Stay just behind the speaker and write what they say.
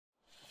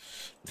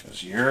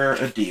Because you're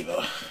a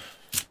diva.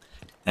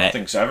 That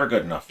Nothing's ever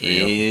good enough for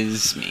you.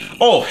 is me.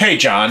 Oh, hey,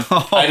 John.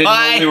 I didn't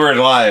know we were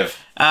live.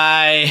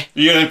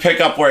 You didn't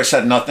pick up where I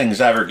said nothing's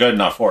ever good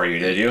enough for you,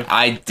 did you?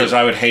 Because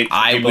I would hate for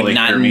I people would to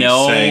not hear me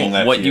know saying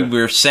that what to you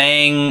were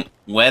saying,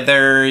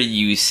 whether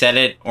you said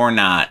it or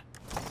not.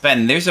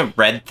 Ben, there's a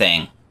red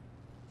thing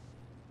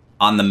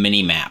on the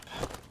mini map.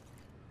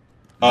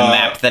 The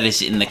map that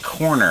is in the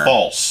corner.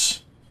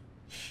 False.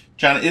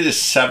 John, it is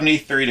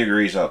 73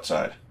 degrees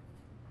outside.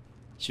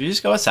 Should we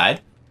just go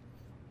outside?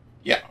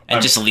 Yeah.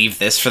 And just leave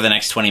this for the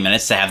next 20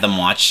 minutes to have them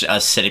watch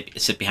us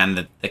sit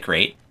behind the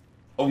crate?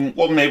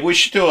 Well, maybe we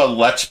should do a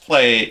let's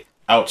play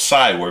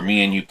outside where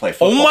me and you play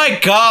football. Oh my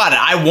god,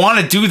 I want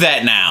to do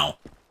that now.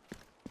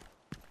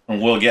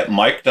 And we'll get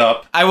mic'd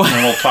up and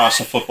we'll toss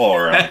a football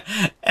around.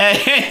 And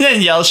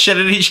then yell shit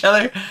at each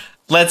other.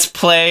 Let's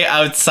play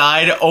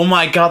outside. Oh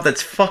my god,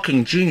 that's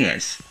fucking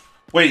genius.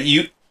 Wait,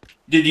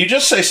 did you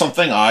just say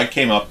something I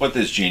came up with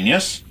is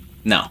genius?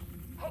 No.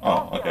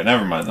 Oh, okay,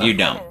 never mind that. You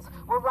don't.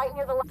 We're right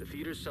near the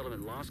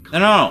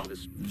No.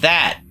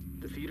 That.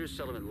 The feeder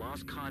settlement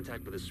lost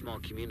contact with a small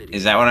community.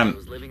 Is that what I'm...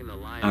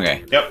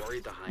 Okay. Yep.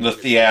 The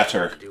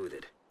theater.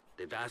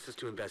 They've asked us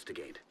to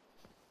investigate.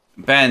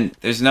 Ben,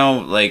 there's no,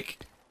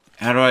 like...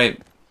 How do I...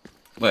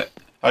 What?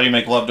 How do you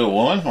make love to a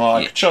woman? Well,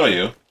 I could show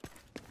you.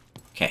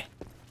 Okay.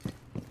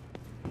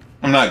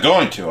 I'm not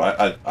going to.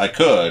 I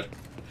could.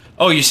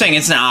 Oh, you're saying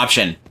it's an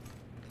option.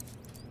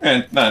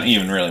 And not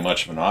even really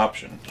much of an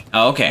option.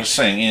 Oh, okay. I'm just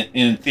saying,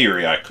 in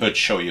theory, I could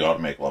show you how to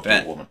make love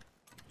to a woman.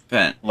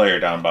 Ben. Lay her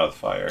down by the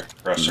fire.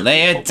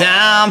 Lay her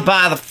down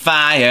by the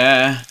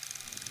fire.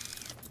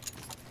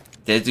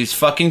 That dude's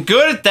fucking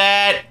good at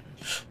that.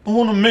 I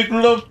want to make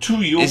love to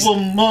you,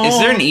 woman. Is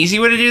there an easy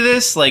way to do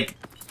this? Like,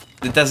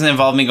 it doesn't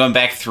involve me going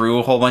back through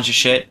a whole bunch of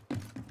shit?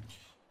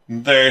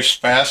 There's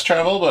fast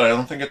travel, but I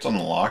don't think it's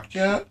unlocked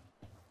yet.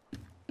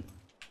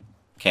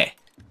 Okay.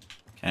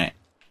 Can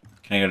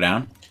I go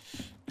down?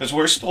 Because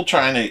we're still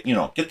trying to, you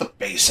know, get the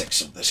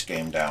basics of this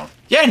game down.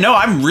 Yeah, no,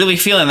 I'm really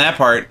feeling that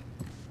part.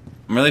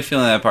 I'm really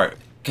feeling that part.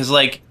 Because,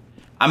 like,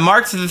 I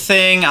marked the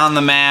thing on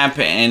the map,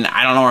 and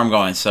I don't know where I'm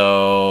going, so...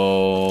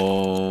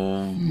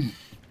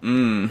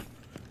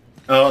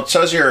 Oh, it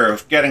says you're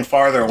getting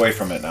farther away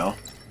from it now.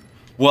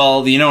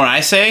 Well, you know what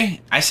I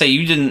say? I say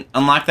you didn't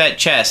unlock that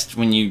chest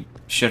when you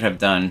should have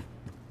done.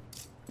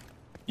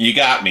 You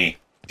got me.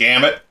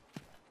 Damn it.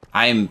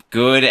 I am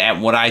good at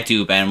what I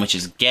do, Ben, which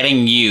is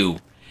getting you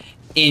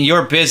in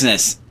your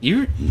business.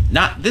 You're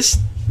not this.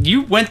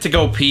 You went to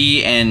go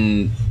pee,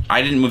 and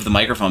I didn't move the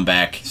microphone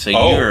back, so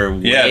you're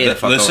way the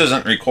fuck this over.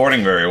 isn't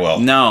recording very well.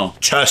 No.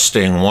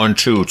 Testing 1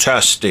 2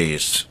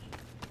 testes.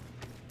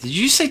 Did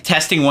you say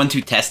testing 1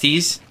 2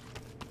 testes?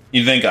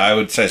 You think I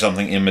would say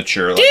something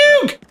immature like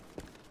Dude!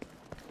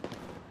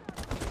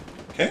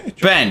 that? Okay,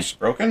 Ben,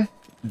 broken.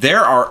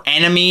 There are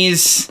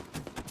enemies,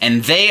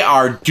 and they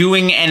are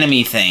doing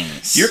enemy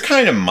things. You're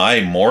kind of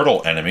my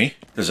mortal enemy.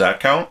 Does that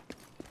count?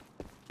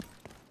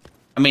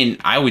 I mean,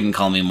 I wouldn't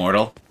call me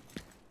mortal.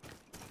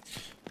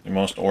 The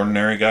most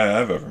ordinary guy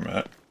I've ever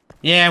met.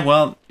 Yeah,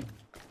 well...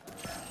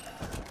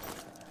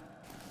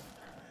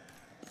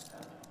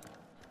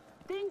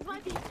 Things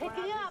might be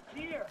picking up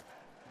here.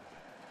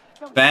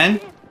 Ben?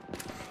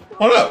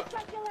 What up?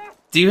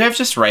 Do you have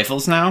just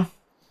rifles now?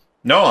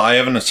 No, I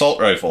have an assault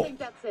rifle.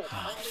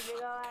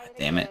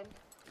 Damn it.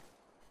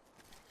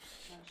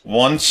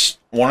 One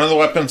of the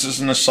weapons is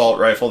an assault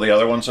rifle, the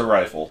other one's a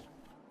rifle.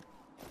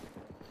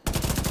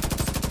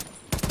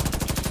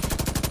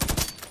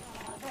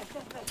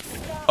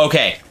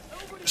 Okay.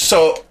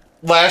 So,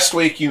 last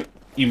week you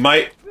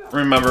might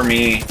remember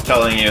me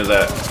telling you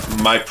that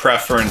my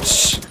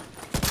preference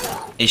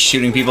is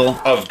shooting people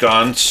of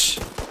guns.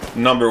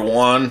 Number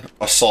 1,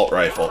 assault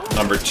rifle.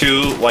 Number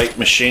 2, light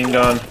machine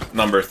gun.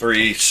 Number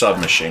 3,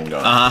 submachine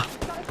gun. Uh-huh.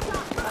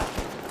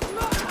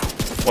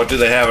 What do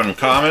they have in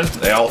common?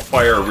 They all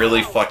fire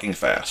really fucking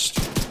fast.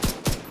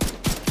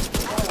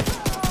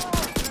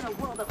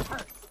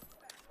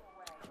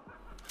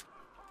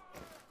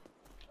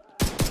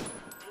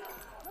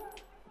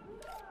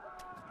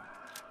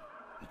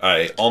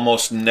 I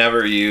almost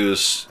never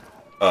use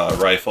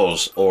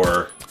rifles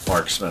or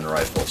marksman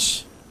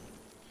rifles.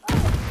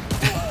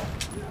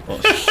 Well,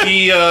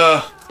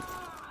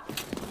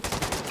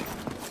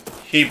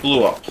 he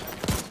blew up.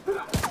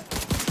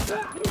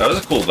 That was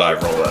a cool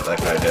dive roll that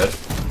guy did.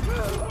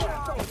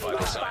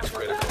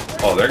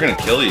 Oh, they're gonna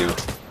kill you.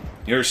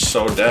 You're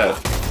so dead.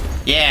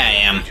 Yeah, I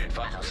am.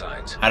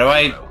 How do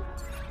I...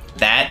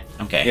 That?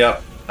 Okay.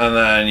 Yep. And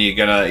then you're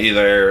gonna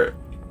either...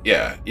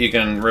 Yeah, you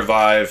can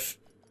revive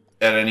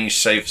at any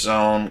safe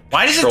zone.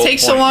 Why does it take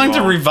so long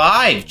to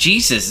revive?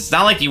 Jesus, it's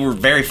not like you were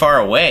very far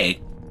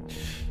away.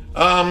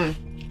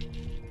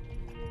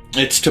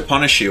 It's to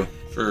punish you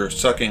for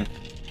sucking.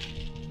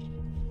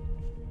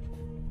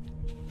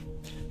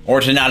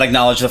 Or to not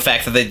acknowledge the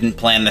fact that they didn't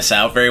plan this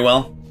out very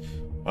well.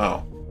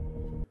 Wow.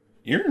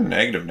 You're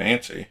negative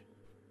Nancy.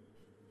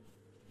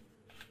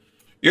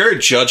 You're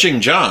judging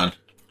John.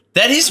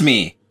 That is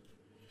me.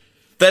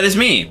 That is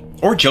me.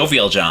 Or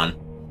Jovial John.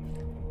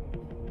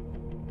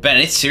 Ben,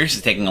 it's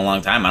seriously taking a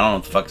long time. I don't know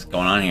what the fuck's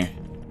going on here.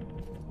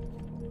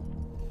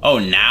 Oh,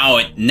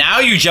 now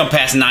you jump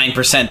past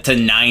 9% to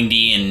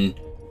 90 in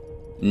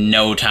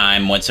no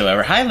time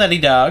whatsoever. Hi, Letty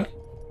dog.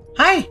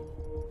 Hi.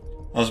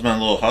 That was my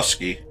little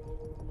husky.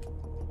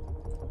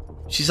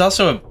 She's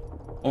also a...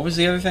 What was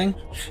the other thing?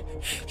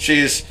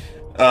 She's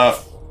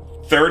 37.5%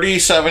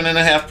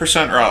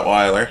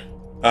 Rottweiler,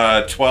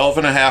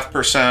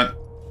 12.5%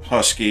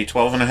 Husky,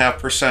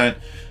 12.5%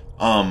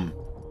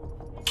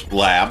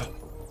 Lab.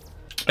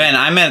 Ben,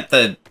 I'm at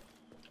the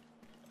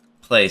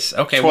place.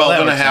 Okay,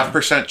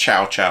 12.5%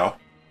 Chow Chow.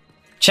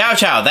 Chow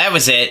Chow, that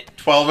was it.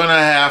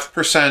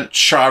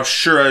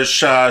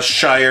 12.5%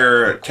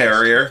 Shire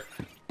Terrier.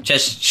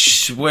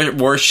 Just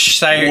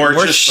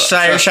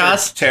Worcestershire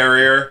shots?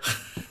 Terrier.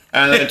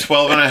 And then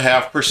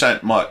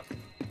 12.5% Mutt.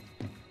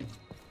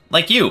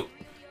 Like you.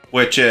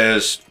 Which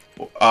is,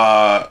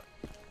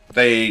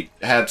 they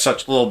had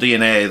such little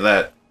DNA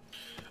that,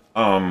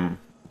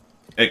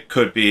 it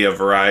could be a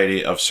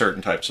variety of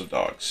certain types of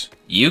dogs.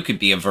 You could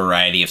be a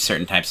variety of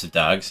certain types of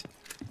dogs.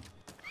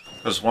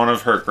 Because one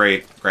of her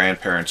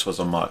great-grandparents was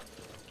a mutt.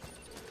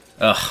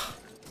 Ugh.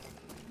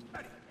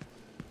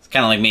 It's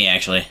kind of like me,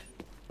 actually.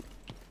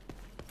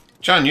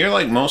 John, you're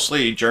like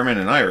mostly German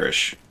and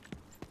Irish.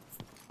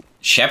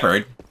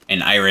 Shepherd,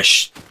 an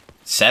Irish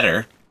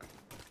setter.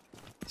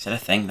 Is that a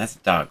thing? That's a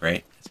dog,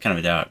 right? It's kind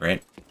of a dog,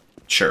 right?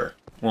 Sure.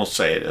 We'll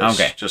say it is.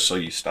 Okay. Just so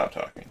you stop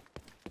talking.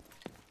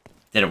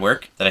 Did it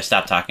work? Did I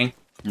stop talking?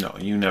 No,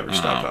 you never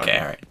stop talking. Okay,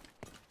 alright.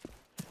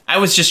 I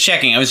was just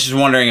checking. I was just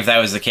wondering if that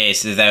was the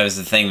case, if that was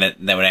the thing that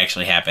would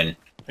actually happen.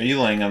 Are you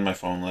laying on my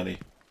phone, Letty?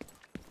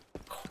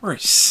 Of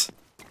course.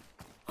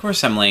 Of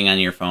course I'm laying on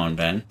your phone,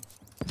 Ben.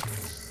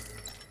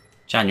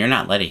 John, you're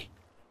not Letty.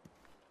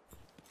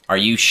 Are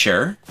you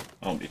sure?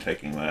 I'll be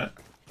taking that.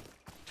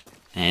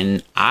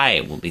 And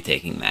I will be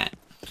taking that.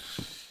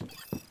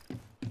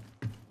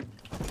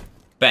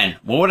 Ben,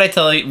 what would I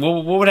tell you?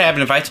 What would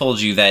happen if I told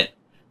you that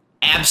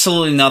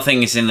absolutely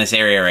nothing is in this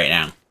area right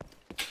now?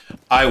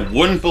 I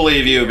wouldn't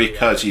believe you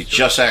because you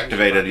just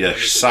activated your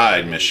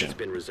side mission.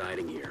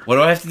 What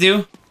do I have to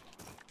do?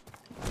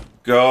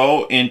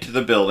 Go into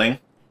the building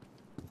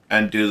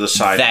and do the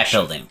side That mission.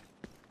 building.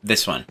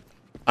 This one.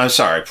 I'm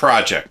sorry,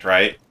 project,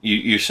 right?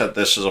 You said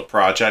this is a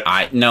project?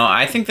 No,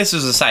 I think this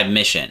was a side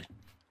mission.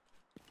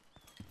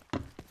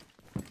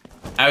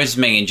 I was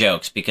making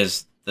jokes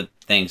because the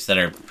things that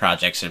are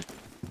projects are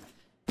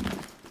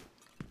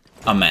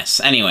a mess.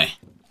 Anyway.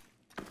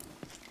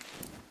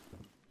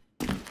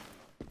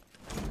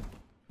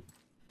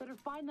 Better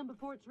find them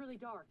before it's really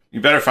dark.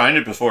 You better find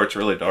it before it's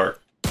really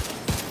dark.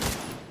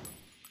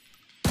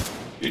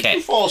 Did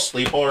you fall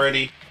asleep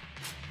already?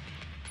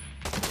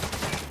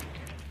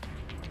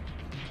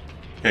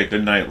 Okay,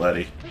 good night,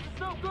 Letty. This is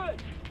so good.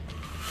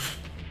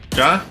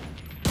 John?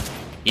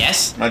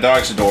 Yes? My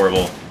dog's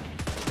adorable.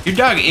 Your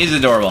dog is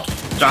adorable.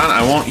 John,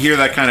 I won't hear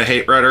that kind of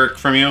hate rhetoric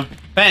from you.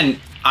 Ben,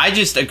 I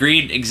just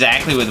agreed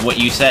exactly with what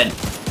you said.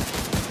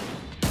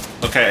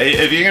 Okay,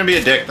 if you're gonna be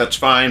a dick, that's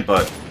fine,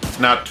 but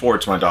not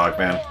towards my dog,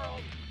 man.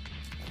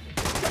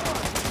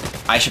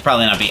 I should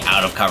probably not be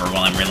out of cover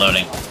while I'm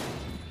reloading.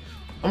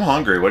 I'm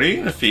hungry. What are you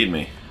gonna feed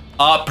me?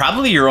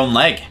 Probably your own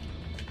leg.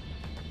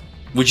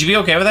 Would you be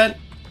okay with that?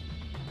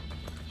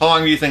 How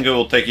long do you think it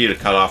will take you to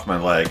cut off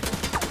my leg?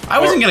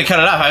 I wasn't gonna cut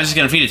it off, I was just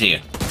gonna feed it to you.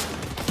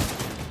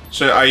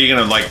 So are you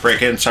gonna like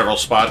break it in several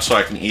spots so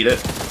I can eat it?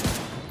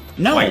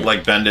 No.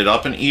 Like bend it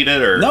up and eat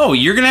it, or No,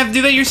 you're gonna have to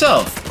do that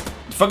yourself.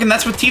 Fucking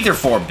that's what teeth are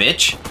for,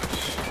 bitch.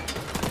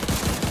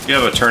 you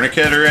have a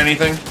tourniquet or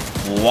anything?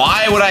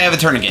 Why would I have a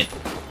tourniquet?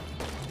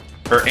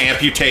 Or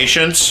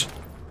amputations?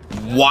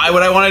 Why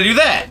would I want to do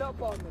that?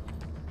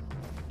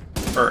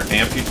 Or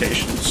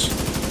amputations?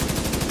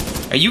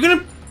 Are you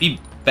gonna be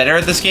better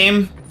at this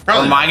game?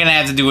 Probably Or am not. I gonna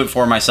have to do it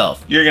for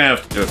myself? You're gonna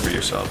have to do it for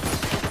yourself.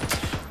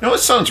 You know what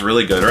sounds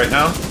really good right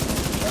now?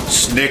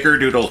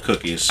 Snickerdoodle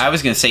cookies. I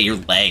was gonna say your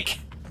leg.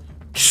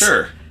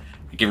 Sure.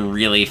 I can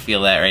really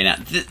feel that right now.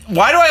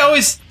 Why do I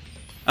always...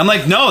 I'm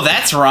like, no,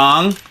 that's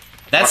wrong.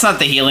 That's not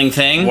the healing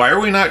thing. Why are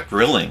we not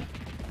grilling?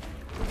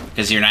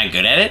 Because you're not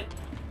good at it?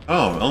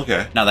 Oh,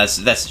 okay. No, that's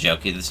a joke.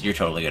 You're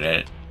totally good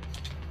at it.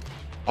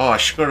 Oh, I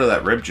should go to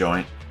that rib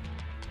joint.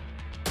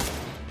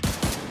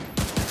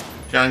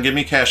 John, give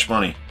me cash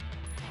money.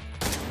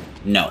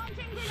 No.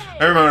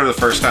 I remember the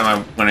first time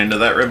I went into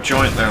that rib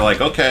joint, they're like,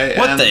 okay.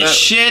 What and the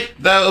shit?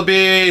 That'll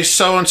be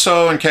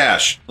so-and-so in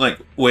cash. Like,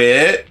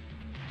 wait.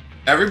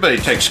 Everybody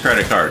takes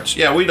credit cards.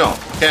 Yeah, we don't.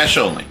 Cash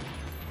only.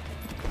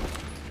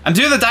 I'm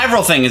doing the dive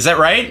roll thing, is that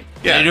right?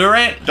 Yeah. Did I do it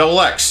right? Double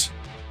X.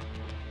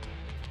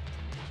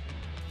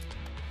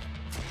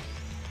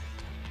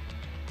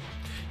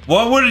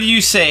 What would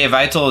you say if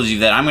I told you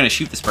that I'm gonna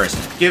shoot this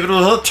person? Give it a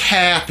little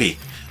tappy.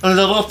 A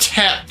little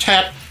tap,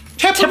 tap,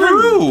 taparoo.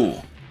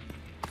 Taparoo!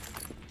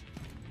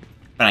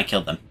 But I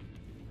killed them.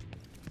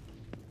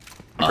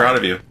 I'm proud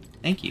of you.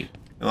 Thank you.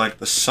 You're like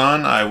the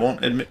son I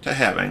won't admit to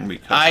having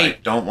because I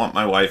don't want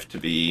my wife to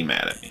be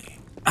mad at me.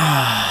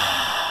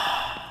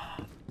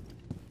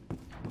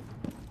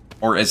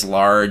 or as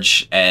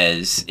large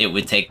as it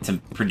would take to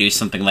produce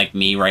something like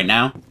me right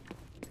now.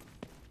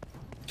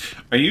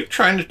 Are you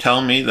trying to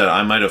tell me that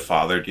I might have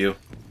fathered you?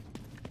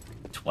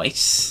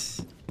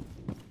 Twice?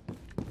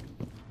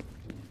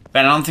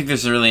 But I don't think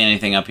there's really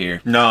anything up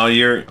here. No,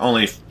 you're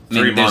only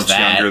 3 months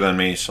that. younger than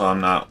me, so I'm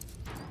not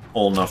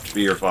old enough to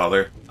be your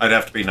father. I'd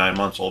have to be 9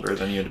 months older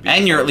than you to be.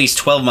 And you're father. at least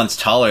 12 months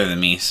taller than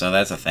me, so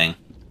that's a thing.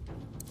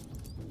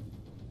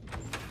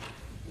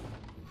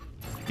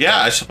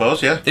 Yeah, I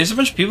suppose, yeah. There's a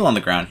bunch of people on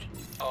the ground.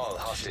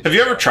 Have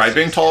you ever tried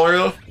being taller,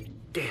 though?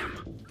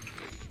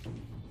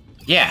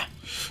 Yeah.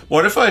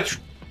 What if I,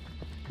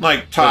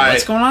 like, tie Wait,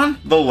 what's going on?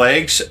 the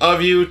legs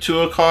of you to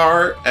a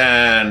car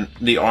and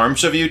the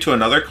arms of you to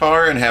another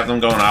car and have them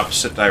go in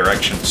opposite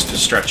directions to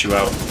stretch you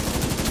out?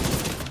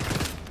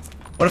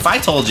 What if I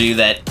told you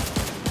that...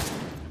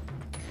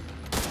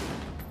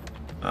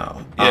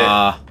 Oh,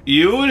 yeah.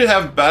 You would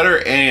have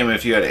better aim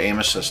if you had aim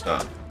assist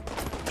on.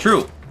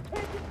 True.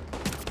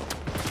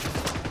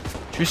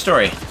 True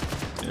story.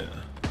 Yeah.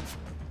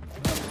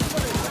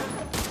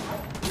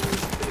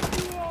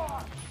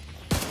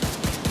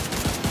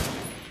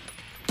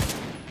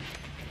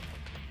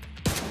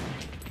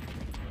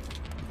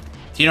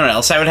 Do you know what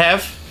else I would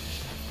have?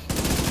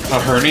 A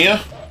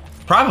hernia?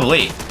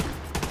 Probably.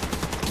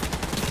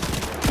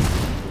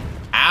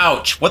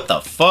 Ouch, what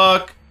the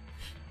fuck?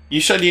 You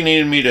said you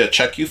needed me to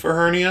check you for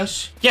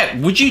hernias? Yeah,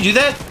 would you do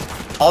that?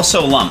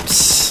 Also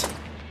lumps.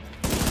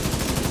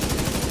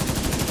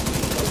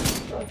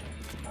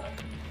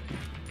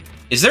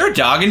 Is there a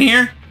dog in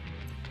here?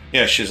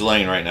 Yeah, she's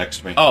laying right next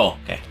to me. Oh,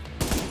 okay.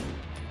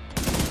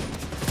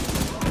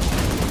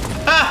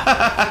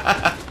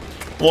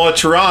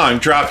 What's wrong?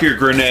 Drop your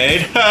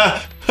grenade.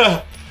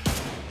 Come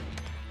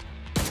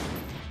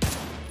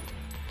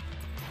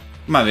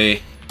on,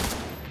 baby.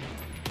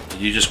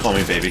 You just call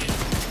me baby.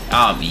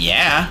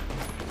 Yeah.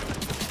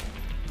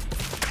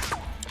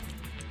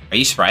 Are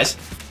you surprised?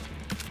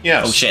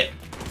 Yes. Oh, shit.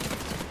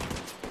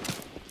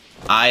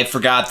 I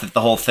forgot that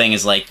the whole thing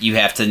is like, you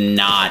have to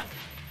not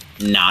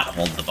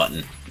hold the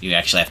button. You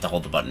actually have to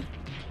hold the button.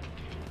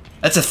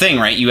 That's a thing,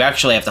 right? You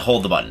actually have to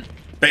hold the button.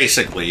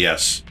 Basically,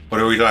 yes.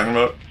 What are we talking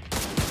about?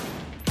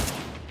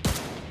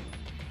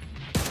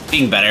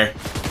 Being better.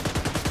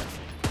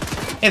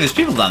 Hey, there's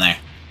people down there.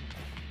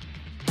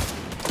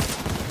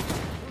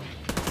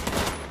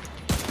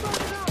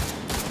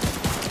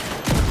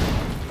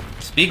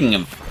 Speaking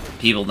of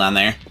people down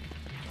there.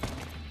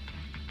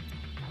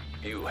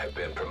 You have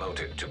been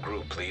promoted to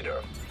group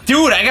leader.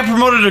 Dude, I got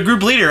promoted to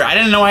group leader. I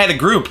didn't know I had a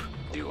group.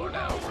 You are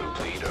now group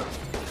leader.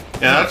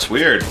 Yeah, that's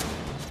weird.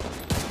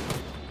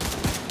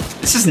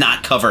 This is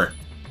not cover.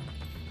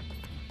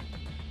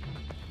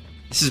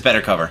 This is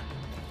better cover.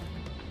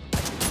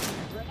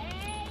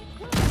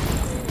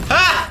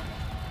 Ah!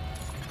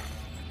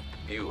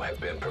 You have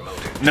been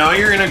promoted. Now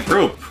you're in a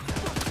group.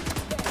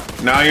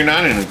 Now you're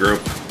not in a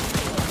group.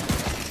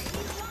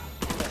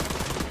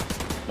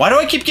 Why do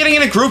I keep getting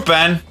in a group,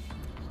 Ben?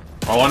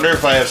 I wonder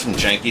if I have some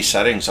janky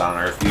settings on,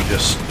 or if you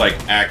just, like,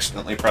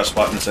 accidentally press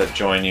buttons that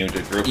join you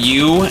to group.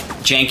 You,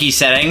 janky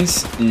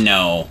settings?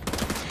 No.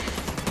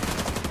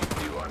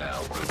 You are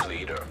now group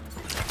leader.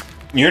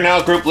 You're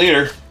now group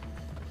leader.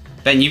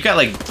 Ben, you've got,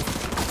 like,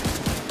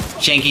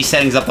 janky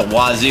settings up the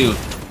wazoo.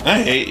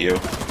 I hate you.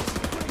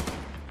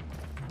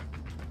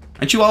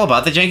 Aren't you all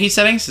about the janky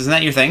settings? Isn't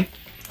that your thing?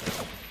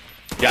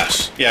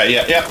 Yes.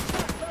 Yeah.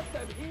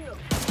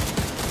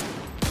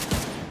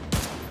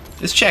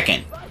 Just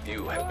checking.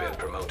 You have been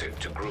promoted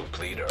to group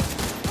leader.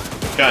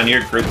 John,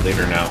 you're group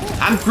leader now.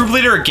 I'm group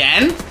leader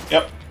again?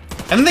 Yep.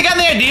 Haven't they gotten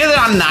the idea that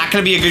I'm not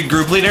going to be a good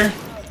group leader?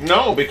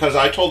 No, because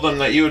I told them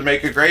that you would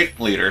make a great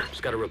leader.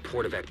 Just got a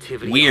report of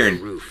activity Weird. on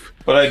the roof.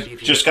 But I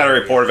just got a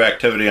report of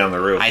activity on the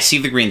roof. I see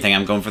the green thing.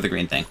 I'm going for the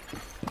green thing.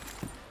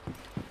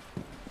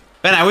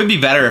 Ben, I would be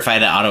better if I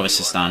had an auto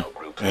assist on.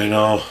 I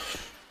know.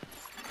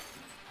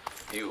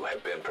 You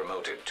have been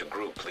promoted to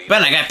group leader.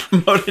 Ben, I got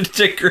promoted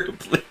to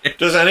group leader.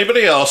 Does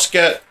anybody else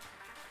get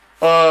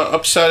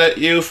upset at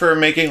you for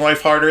making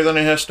life harder than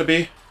it has to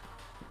be?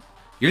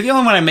 You're the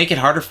only one I make it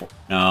harder for.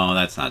 No,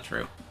 that's not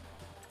true.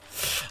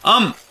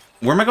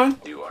 Where am I going?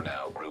 You are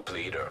now group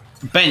leader.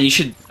 Ben, you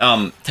should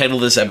title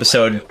this Been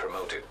episode,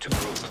 promoted to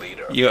group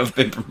leader. You have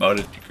been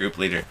promoted to group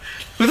leader.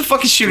 Who the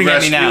fuck is shooting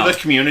at me Rescue now? the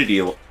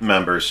community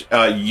members.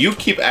 You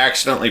keep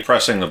accidentally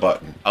pressing the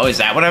button. Oh, is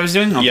that what I was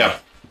doing? Okay.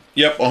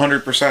 Yep,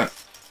 100%.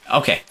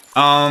 Okay.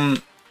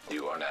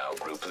 You are now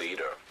group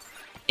leader.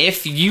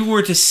 If you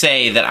were to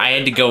say that I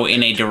had to go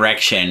in a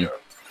direction,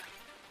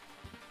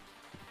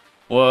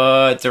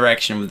 what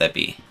direction would that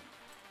be?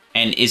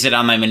 And is it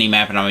on my mini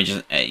map? And I'm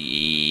just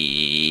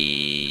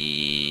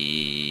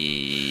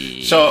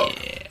So,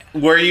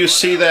 where you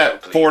see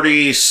that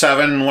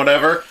 47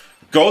 whatever,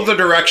 go the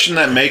direction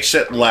that makes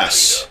it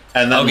less,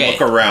 and then Okay.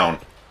 look around.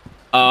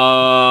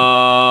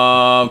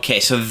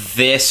 Okay, so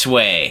this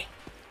way.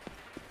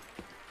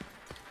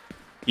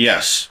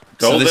 Yes,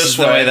 So go this this is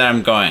the way that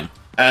I'm going.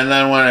 and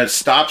then when it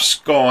stops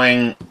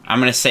going, I'm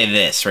gonna say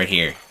this right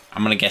here.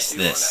 I'm gonna guess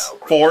this.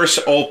 force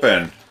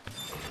open.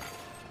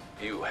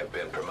 You have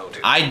been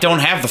promoted. I don't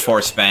have the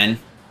force, Ben.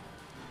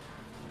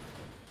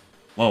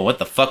 Whoa, what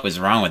the fuck was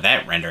wrong with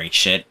that rendering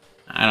shit?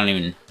 I don't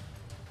even...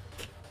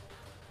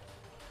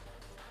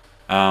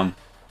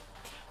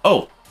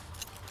 Oh!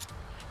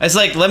 I was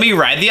like, let me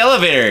ride the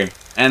elevator!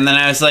 And then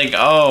I was like,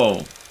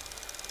 oh...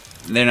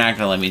 They're not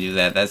gonna let me do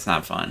that. That's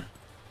not fun.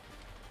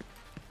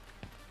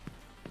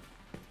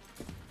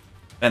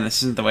 Ben,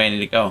 this isn't the way I need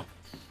to go.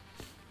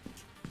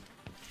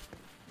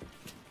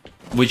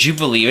 Would you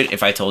believe it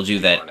if I told you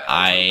that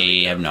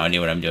I have no idea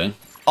what I'm doing?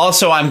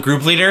 Also, I'm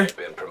group leader.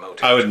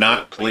 I would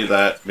not believe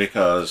that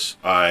because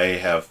I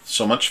have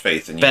so much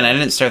faith in you. Ben, I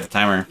didn't start the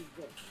timer.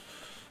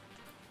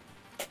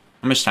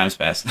 How much time's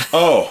passed?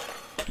 Oh,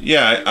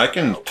 yeah, I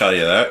can tell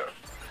you that.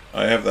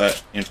 I have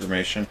that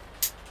information.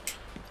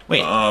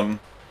 Wait.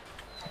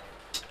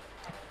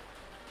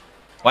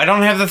 Why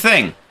don't I have the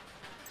thing?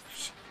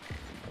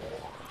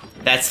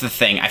 That's the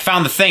thing. I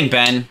found the thing,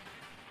 Ben.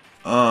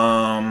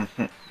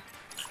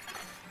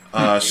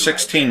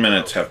 16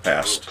 minutes have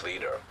passed.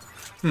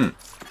 Hmm.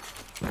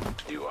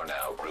 You are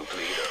now group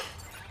leader.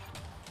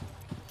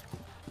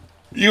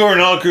 You are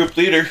now group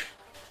leader.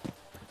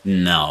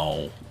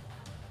 No.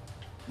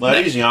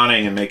 Letty's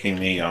yawning and making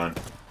me yawn.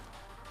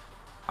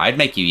 I'd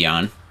make you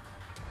yawn.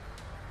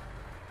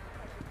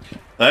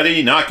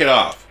 Letty, knock it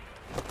off.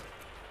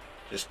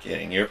 Just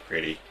kidding, you're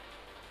pretty.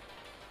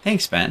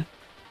 Thanks, Ben.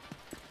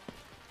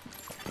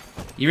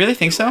 You really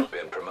think so?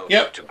 Been promoted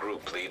Yep. to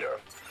group leader.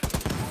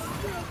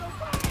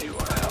 You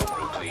are now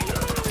group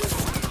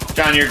leader.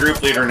 John, you're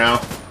group leader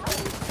now.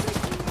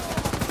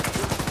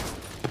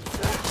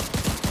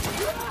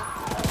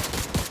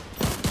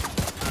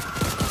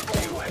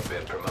 You have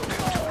been promoted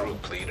to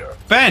group leader.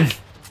 Ben!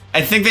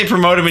 I think they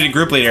promoted me to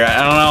group leader. I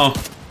don't know.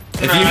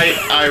 If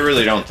you I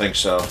really don't think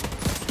so.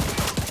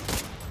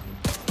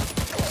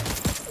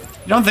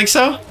 You don't think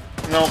so?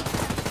 No.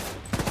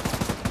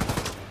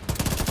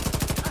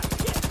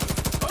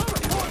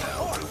 You are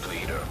now group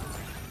leader.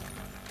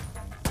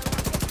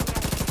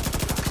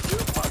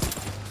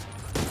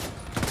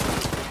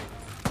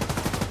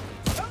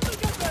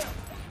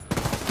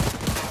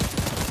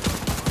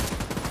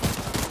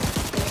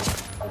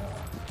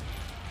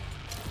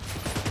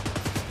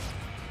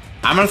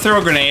 I'm gonna throw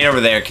a grenade over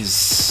there,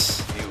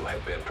 because... You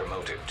have been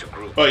promoted to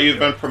group But you've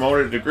leader. been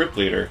promoted to group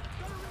leader.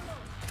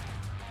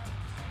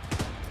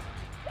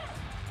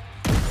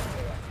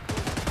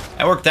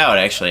 That worked out,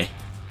 actually.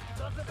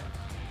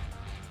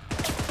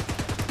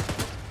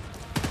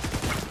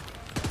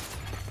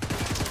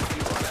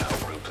 You are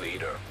now group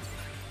leader.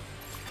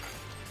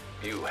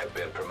 You have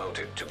been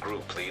promoted to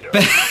group leader.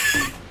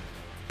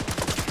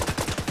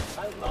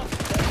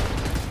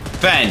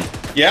 Ben,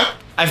 Yeah?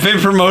 I've been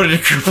promoted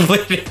to group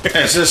leader.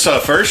 Is this a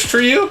first for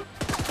you?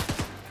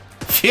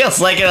 Feels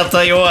like it, I'll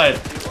tell you what.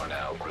 You are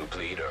now group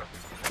leader.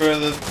 For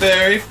the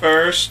very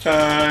first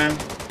time.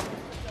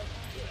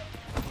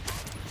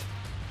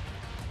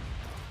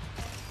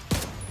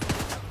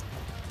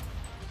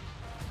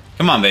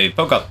 Come on, baby,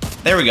 poke up.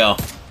 There we go.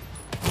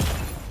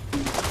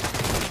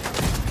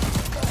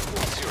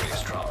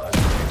 Serious trauma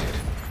detected.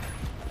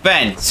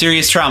 Ben,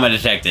 serious trauma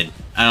detected.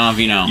 I don't know if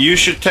you know. You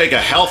should take a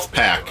health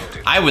pack.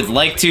 I would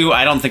like to.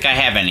 I don't think I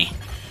have any.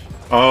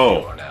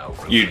 Oh,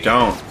 you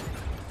don't.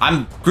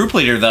 I'm group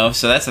leader, though,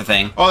 so that's the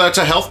thing. Oh, that's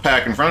a health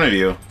pack in front of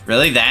you.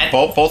 Really? That?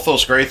 Both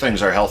those gray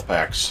things are health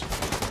packs.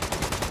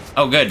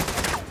 Oh, good.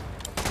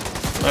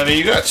 Letty,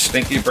 you got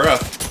stinky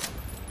breath.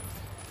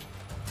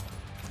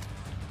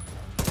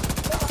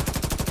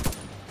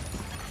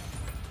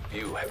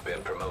 You have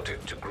been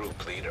promoted to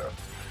group leader.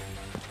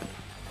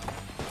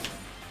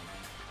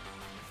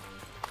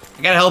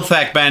 I got a health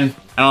pack, Ben.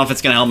 I don't know if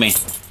it's gonna help me.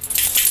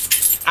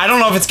 I don't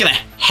know if it's gonna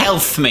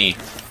health me.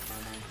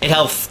 It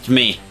healthed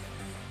me.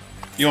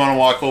 You want to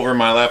walk over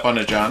my lap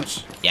onto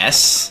John's?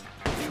 Yes?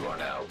 You are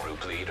now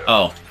group leader.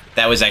 Oh,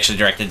 that was actually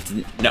directed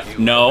to... No, You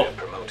no. have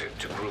been promoted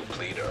to group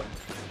leader.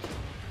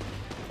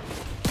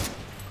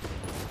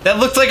 That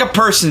looked like a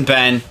person,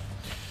 Ben.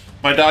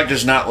 My dog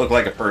does not look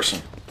like a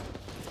person.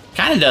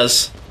 Kinda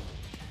does.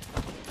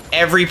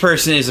 Every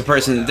person is a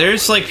person.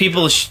 There's, like,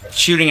 people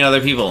shooting at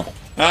other people.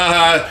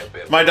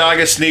 My dog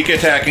is sneak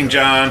attacking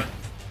John.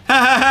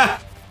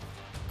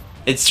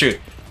 It's true.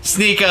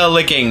 Sneaka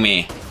licking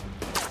me.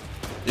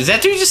 Is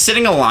that dude just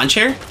sitting in a lawn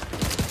chair?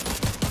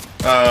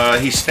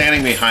 He's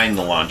standing behind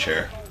the lawn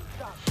chair.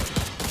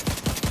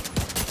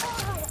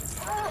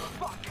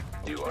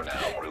 You are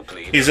now group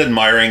leader. He's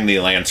admiring the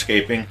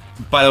landscaping.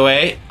 By the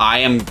way, I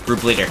am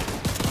group leader.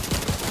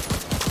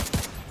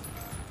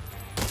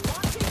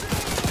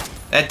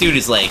 That dude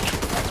is, like,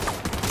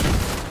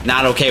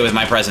 not okay with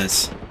my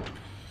presence.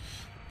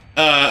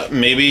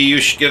 Maybe you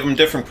should give him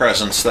different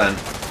presents then.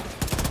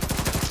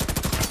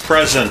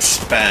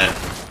 Presents, Ben.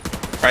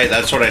 Right,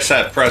 that's what I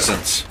said,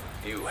 presents.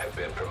 You have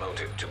been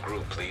promoted to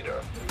group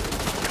leader.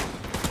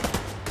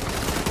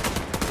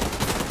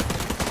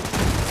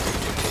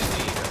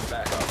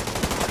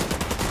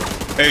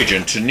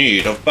 Agent in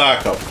need of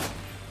backup.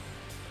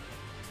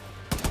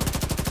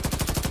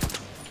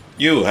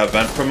 You have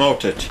been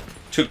promoted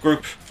to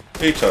group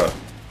leader.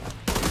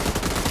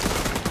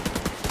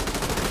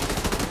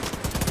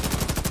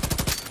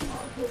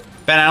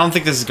 Ben, I don't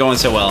think this is going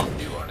so well.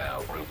 You are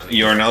now group leader.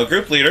 You are now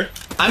group leader.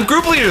 I'm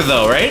group leader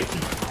though, right?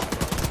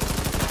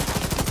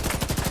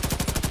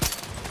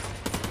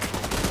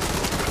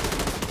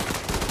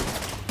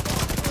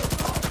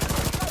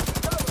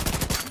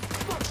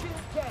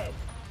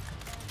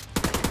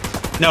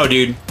 No,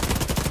 dude.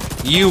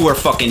 You were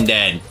fucking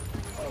dead.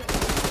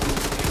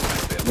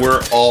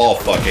 We're all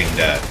fucking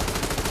dead.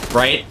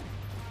 Right?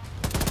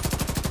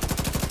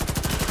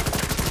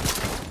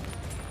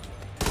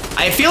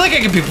 I feel like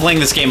I could be playing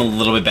this game a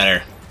little bit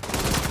better.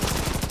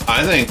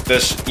 I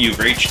think you've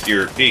reached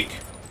your peak.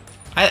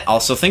 I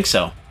also think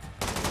so.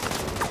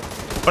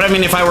 But I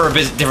mean, if I were a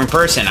different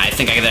person, I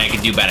think I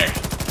could do better.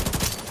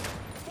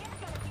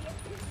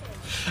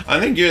 I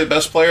think you're the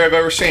best player I've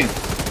ever seen.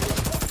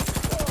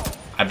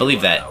 I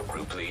believe that. Now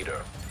group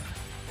leader.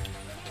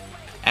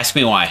 Ask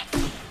me why.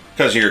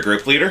 Because you're a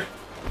group leader?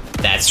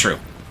 That's true.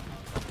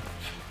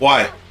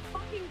 Why?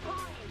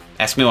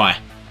 Ask me why.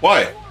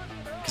 Why?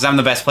 Because I'm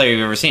the best player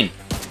you've ever seen.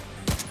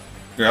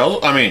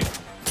 I mean,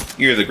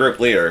 you're the group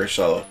leader,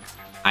 so...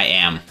 I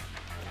am.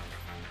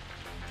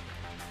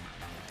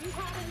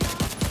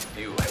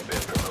 You have been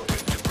promoted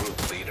to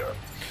group leader.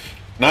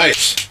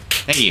 Nice.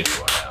 Thank you.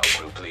 You are now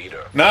group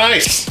leader.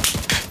 Nice.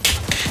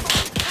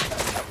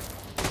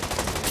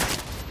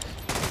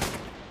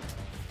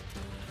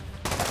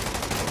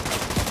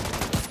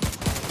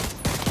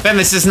 Ben,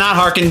 this does not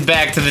harken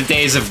back to the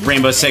days of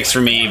Rainbow Six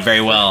for me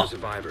very well.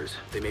 Survivors.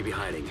 They may be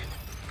hiding.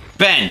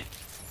 Ben,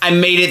 I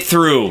made it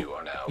through. You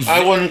are now.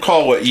 I wouldn't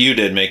call what you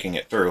did making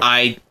it through.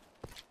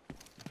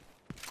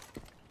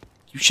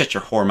 You shut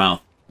your whore mouth.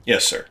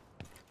 Yes, sir.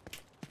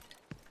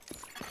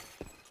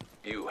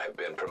 You have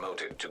been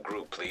promoted to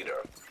group leader.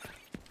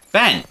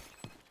 Ben,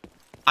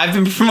 I've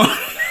been promoted.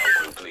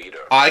 Now group leader.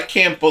 I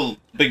can't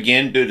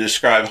begin to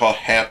describe how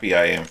happy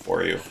I am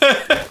for you.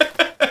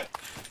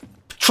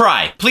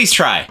 Try. Please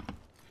try.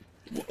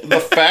 The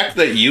fact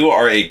that you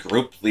are a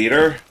group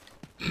leader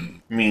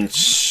means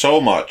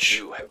so much.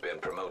 You have been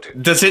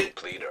promoted Does to it-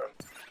 group leader.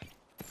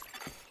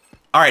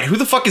 Alright, who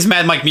the fuck is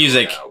Mad Mike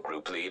Music? Now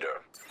group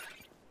leader.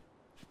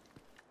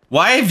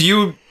 Why have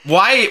you...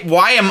 Why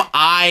am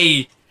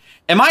I...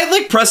 Am I,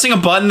 like, pressing a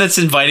button that's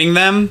inviting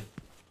them?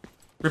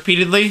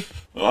 Repeatedly?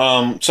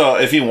 So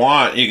if you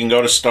want, you can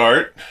go to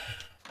start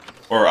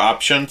or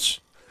options.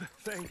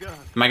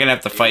 Am I gonna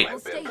have to fight? You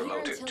have been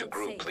promoted to it's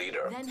group safe,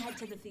 leader. then head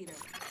to the theater.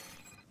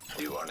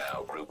 You are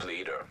now group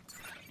leader.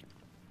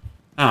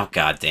 Oh,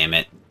 god damn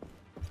it.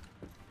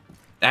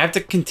 I have to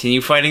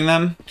continue fighting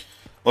them?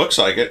 Looks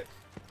like it.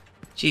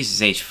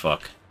 Jesus H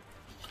fuck.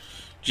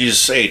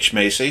 Jesus H,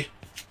 Macy.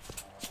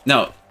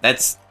 No,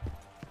 that's...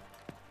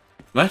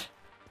 What?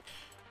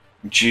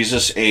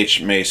 Jesus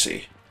H,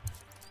 Macy.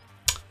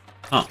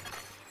 Oh.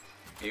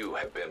 You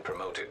have been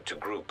promoted to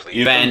group You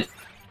leader. Ben,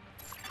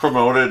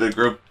 promoted a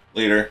group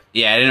leader.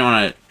 yeah, I didn't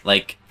want to,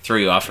 like, throw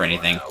you off or You are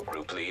anything. now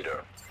group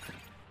leader.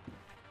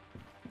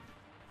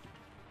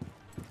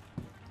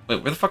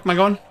 Wait, where the fuck am I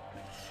going?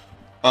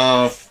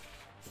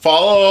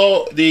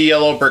 Follow the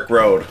yellow brick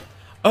road.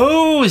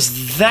 Oh,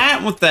 is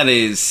that what that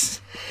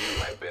is?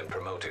 You have been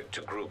promoted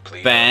to group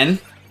leader. Ben,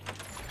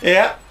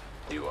 Yeah.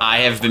 You are I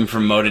now have been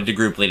promoted to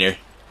group leader.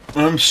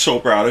 I'm so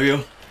proud of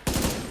you.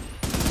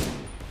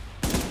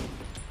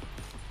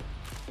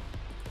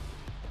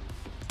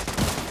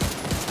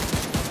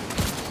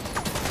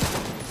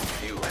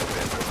 You have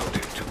been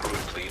promoted to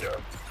group leader.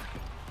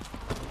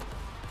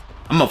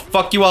 I'm gonna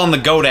fuck you all in the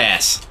goat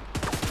ass.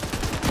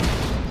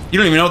 You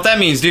don't even know what that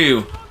means, do you?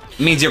 It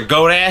means your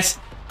goat ass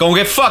gonna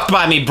get fucked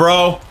by me,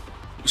 bro.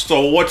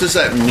 So what does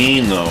that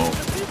mean, though?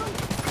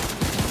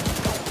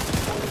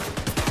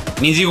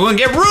 It means you're gonna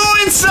get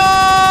ruined,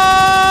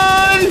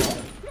 son!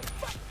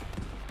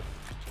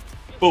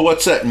 But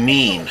what's that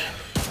mean?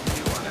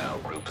 You are now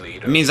group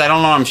leader. It means I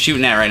don't know what I'm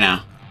shooting at right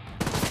now.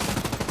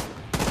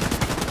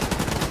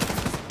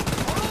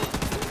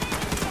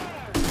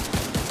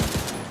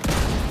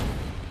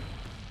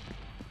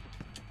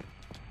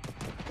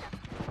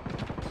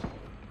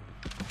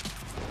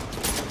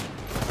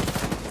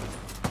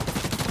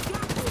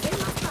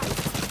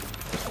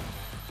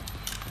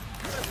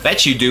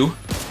 Bet you do. You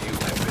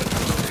have been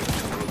promoted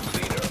to group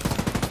leader.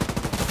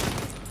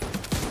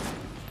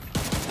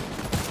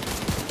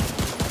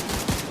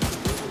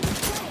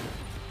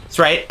 That's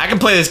right. I can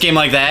play this game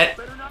like that.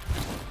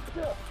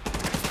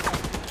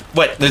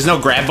 What? There's no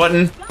grab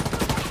button?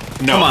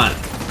 No. Come on.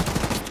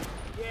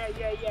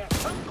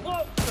 Come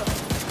closer.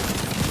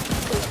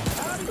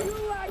 How do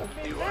you like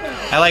me?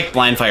 I like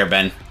blind fire,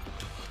 Ben.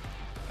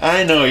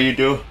 I know you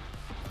do.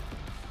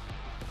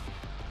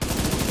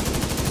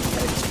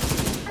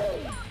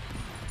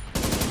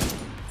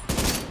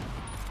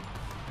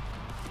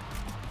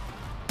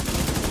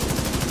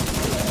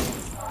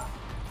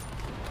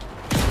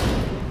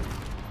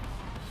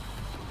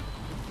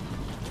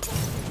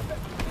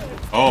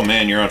 Oh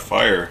man, you're on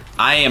fire.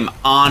 I am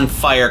on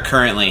fire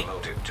currently.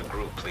 Promoted to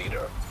group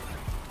leader.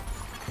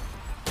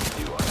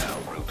 You are now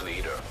group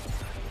leader.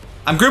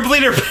 I'm group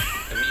leader.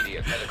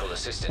 Immediate medical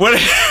assistance. What?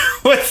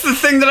 What's the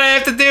thing that I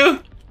have to do?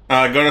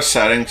 Go to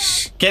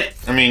settings.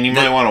 I mean, you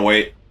might want to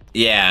wait.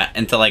 Yeah,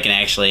 until I can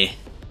actually...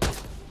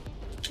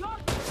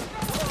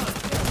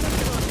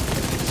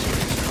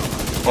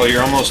 Oh,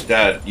 you're almost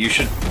dead. You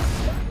should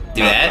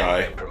do not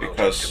that? Die,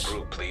 because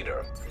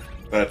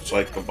that's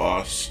like the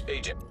boss.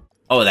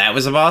 Oh, that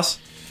was a boss?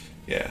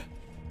 Yeah.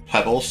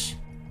 Pebbles.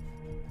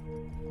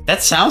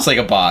 That sounds like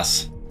a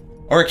boss.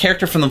 Or a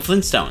character from the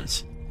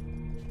Flintstones.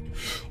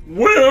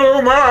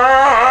 Wilma!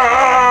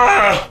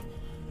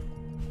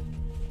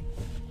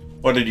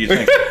 What did you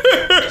think?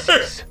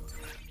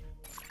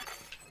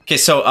 Okay,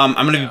 so I'm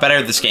gonna be better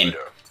at this game.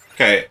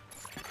 Okay.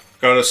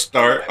 Go to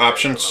start,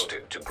 options,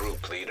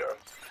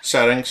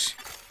 settings.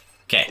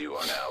 Okay. You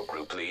are now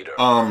group leader.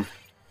 Okay,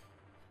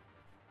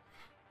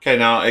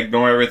 now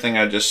ignore everything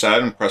I just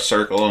said and press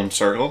circle and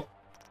circle.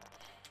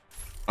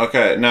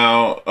 Okay,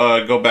 now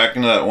go back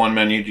into that one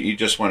menu you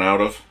just went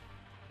out of.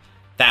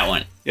 That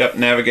one. Yep,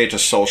 navigate to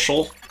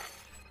social.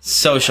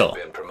 Social.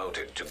 Been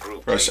promoted to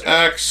group Press leader.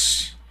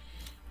 X.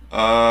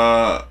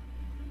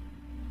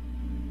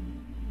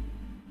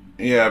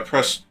 Yeah,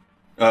 press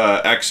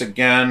X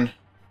again.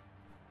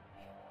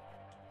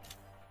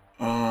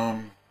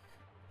 Alright,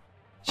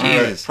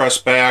 Jesus. press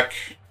back.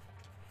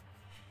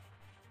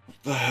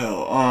 What the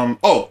hell?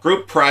 Oh,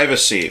 group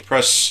privacy.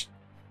 Press.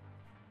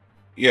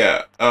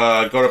 Yeah,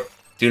 go to.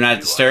 Do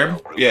not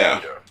disturb.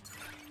 Yeah.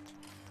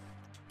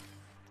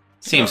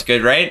 Seems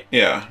good, right?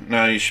 Yeah,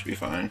 now you should be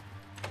fine.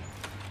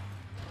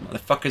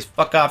 Motherfuckers,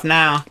 fuck off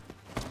now.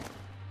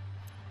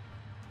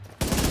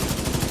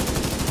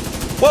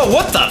 Whoa,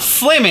 what the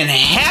flaming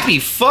happy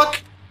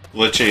fuck?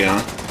 Glitchy,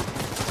 huh?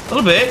 A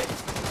little bit.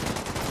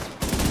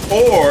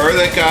 Or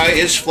that guy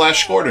is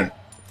Flash Gordon.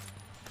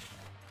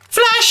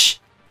 Flash!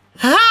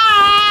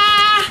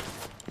 Ah!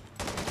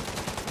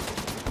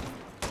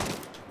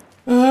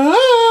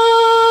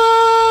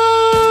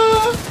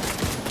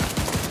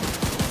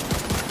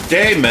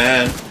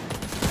 Dayman,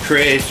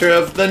 creator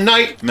of the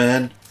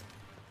Nightman,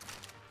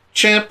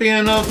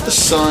 champion of the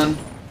sun,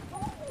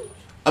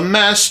 a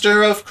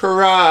master of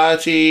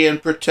karate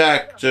and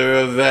protector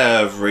of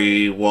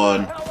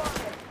everyone.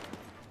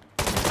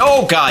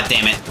 Oh, god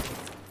damn it.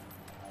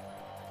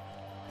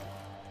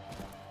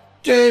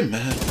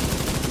 Dayman.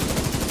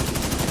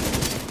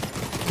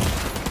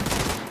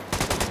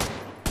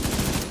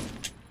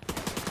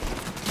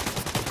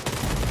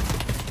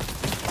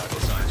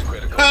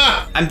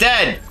 Ah! I'm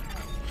dead.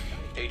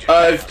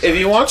 If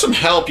you want some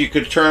help, you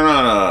could turn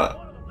on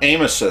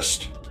aim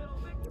assist.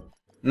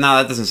 No,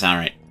 that doesn't sound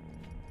right.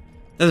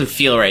 Doesn't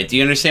feel right. Do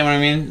you understand what I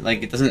mean?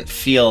 Like, it doesn't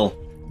feel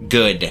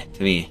good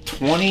to me.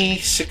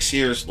 26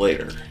 years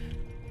later.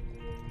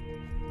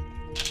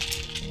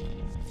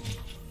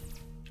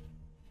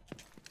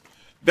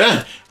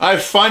 Ben,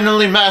 I've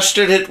finally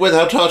mastered it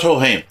without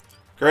auto-aim.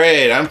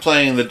 Great, I'm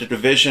playing the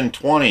Division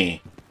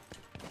 20.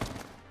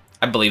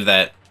 I believe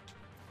that.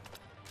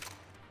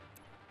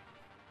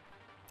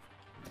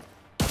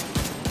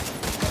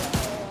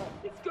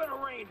 It's gonna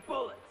rain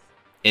bullets.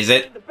 Is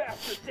it? The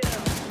bastard down.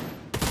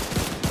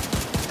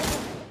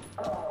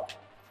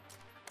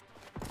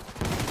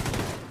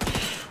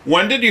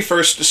 When did you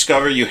first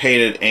discover you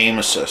hated aim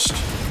assist?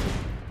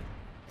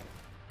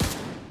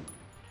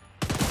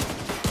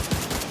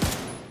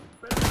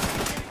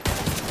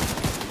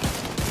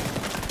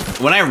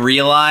 When I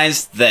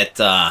realized that,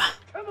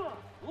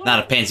 not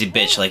a pansy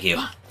bitch like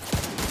you.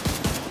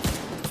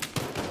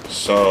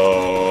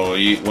 So,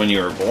 when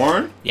you were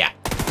born? Yeah.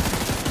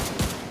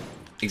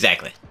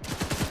 Exactly.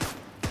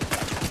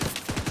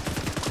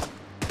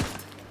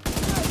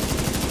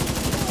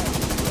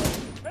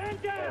 Man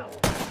down.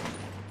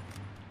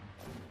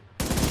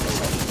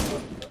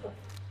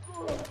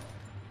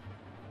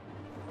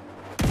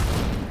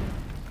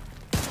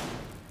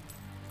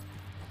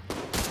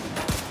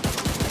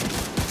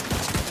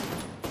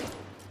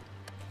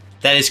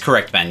 That is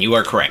correct, Ben. You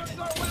are correct.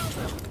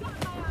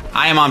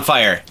 I am on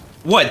fire.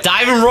 What?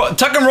 Dive and roll?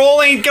 Tuck and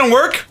roll ain't gonna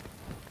work?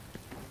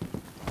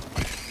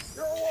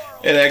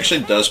 It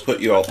actually does put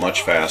you out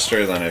much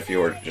faster than if you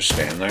were to just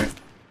stand there.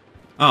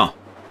 Oh.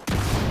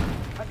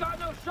 I got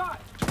no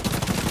shot.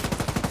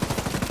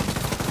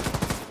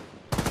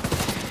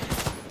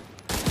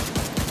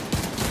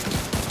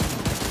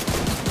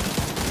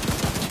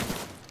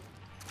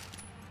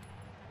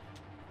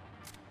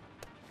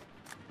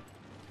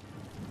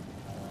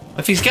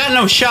 If he's got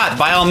no shot,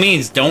 by all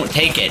means, don't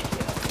take it.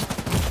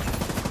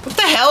 What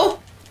the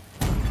hell?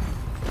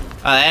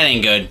 Oh, that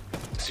ain't good.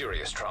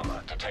 Serious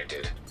trauma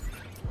detected.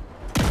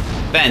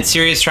 Ben,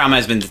 serious trauma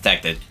has been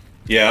detected.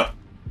 Yeah.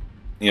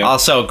 Yeah.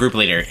 Also, group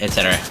leader,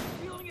 etc.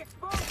 Feeling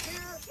exposed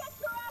here.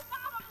 Get your ass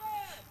out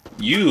of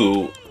there.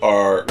 You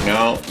are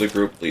now the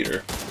group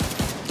leader.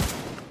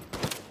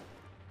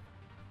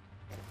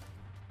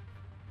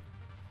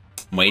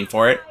 I'm waiting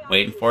for it,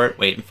 waiting for it,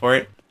 waiting for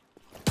it.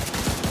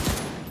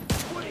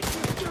 What did you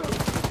do?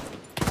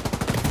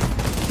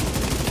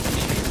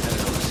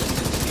 Medical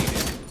assistance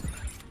needed.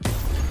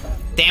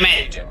 Damn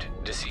it! Agent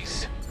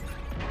deceased.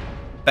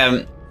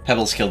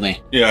 Pebbles killed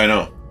me. Yeah, I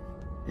know.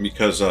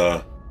 Because,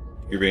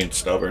 you're being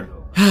stubborn.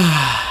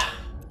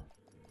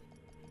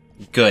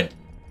 Good.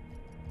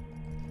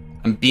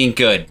 I'm being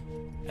good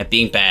at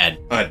being bad.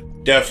 I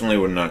definitely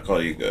would not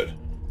call you good.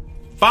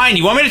 Fine,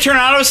 you want me to turn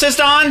auto assist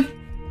on?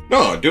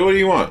 No, do what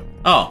you want.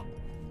 Oh.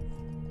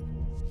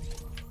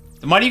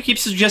 Then why do you keep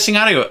suggesting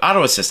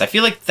auto assist? I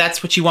feel like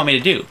that's what you want me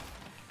to do.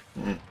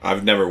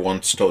 I've never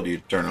once told you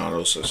to turn auto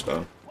assist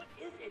on.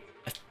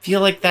 I feel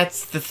like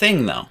that's the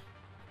thing, though.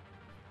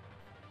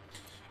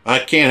 I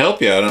can't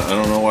help you. I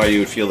don't know why you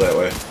would feel that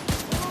way.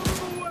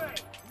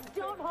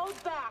 Don't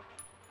hold back.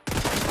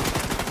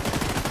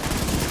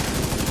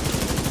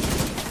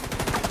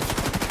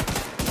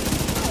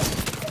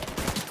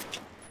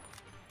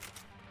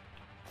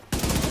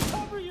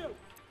 Cover you.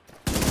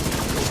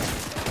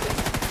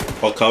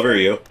 I'll cover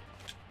you.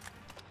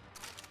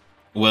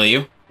 Will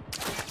you?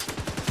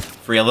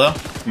 For real, though?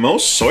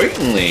 Most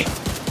certainly.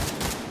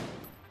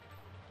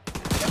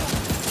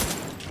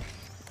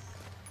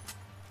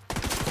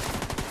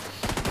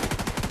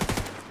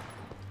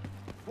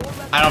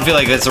 I don't feel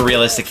like that's a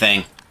realistic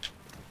thing.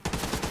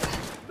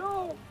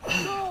 No,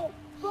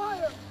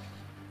 fire.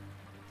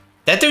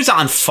 That dude's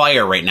on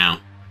fire right now.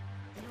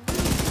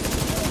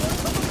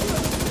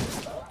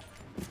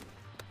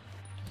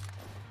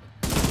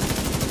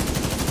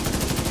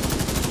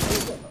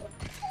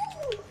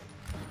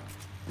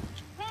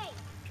 Hey,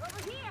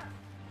 over here.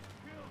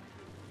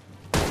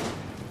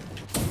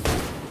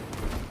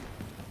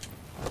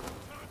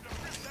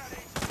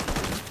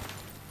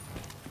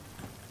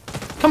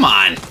 Come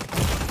on.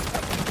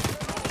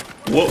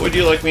 What would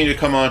you like me to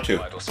come on to?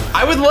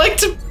 I would like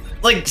to,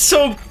 like,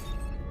 so...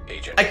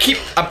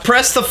 I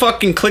press the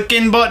fucking click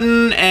in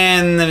button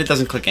and then it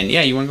doesn't click in.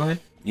 Yeah, you wanna go ahead?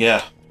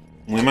 Yeah.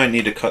 We might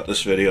need to cut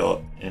this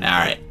video in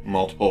Alright.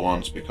 multiple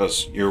ones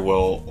because you're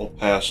well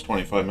past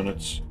 25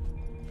 minutes.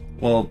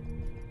 Well,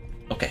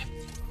 okay.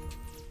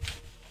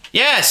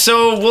 Yeah,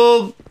 so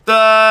we'll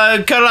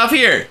cut it off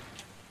here.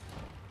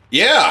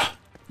 Yeah!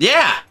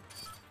 Yeah!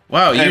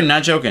 Wow, you're And-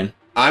 not joking.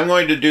 I'm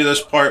going to do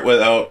this part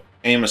without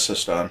aim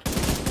assist on.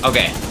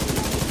 Okay.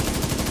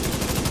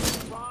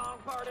 Wrong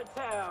part of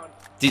town.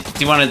 Do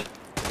you want to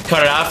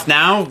cut it off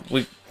now?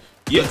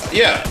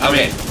 Yeah, I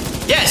Okay. mean,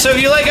 Yeah, so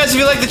if you like us, if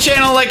you like the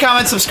channel, like,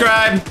 comment,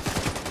 subscribe.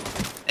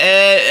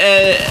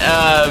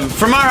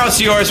 From our house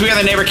to yours, we are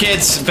the neighbor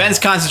kids. Ben's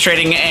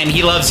concentrating, and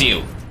he loves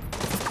you.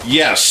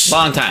 yes.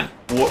 Long time.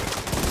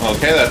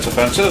 Okay, that's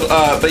offensive.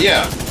 But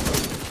yeah.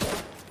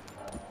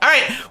 All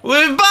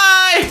right, bye!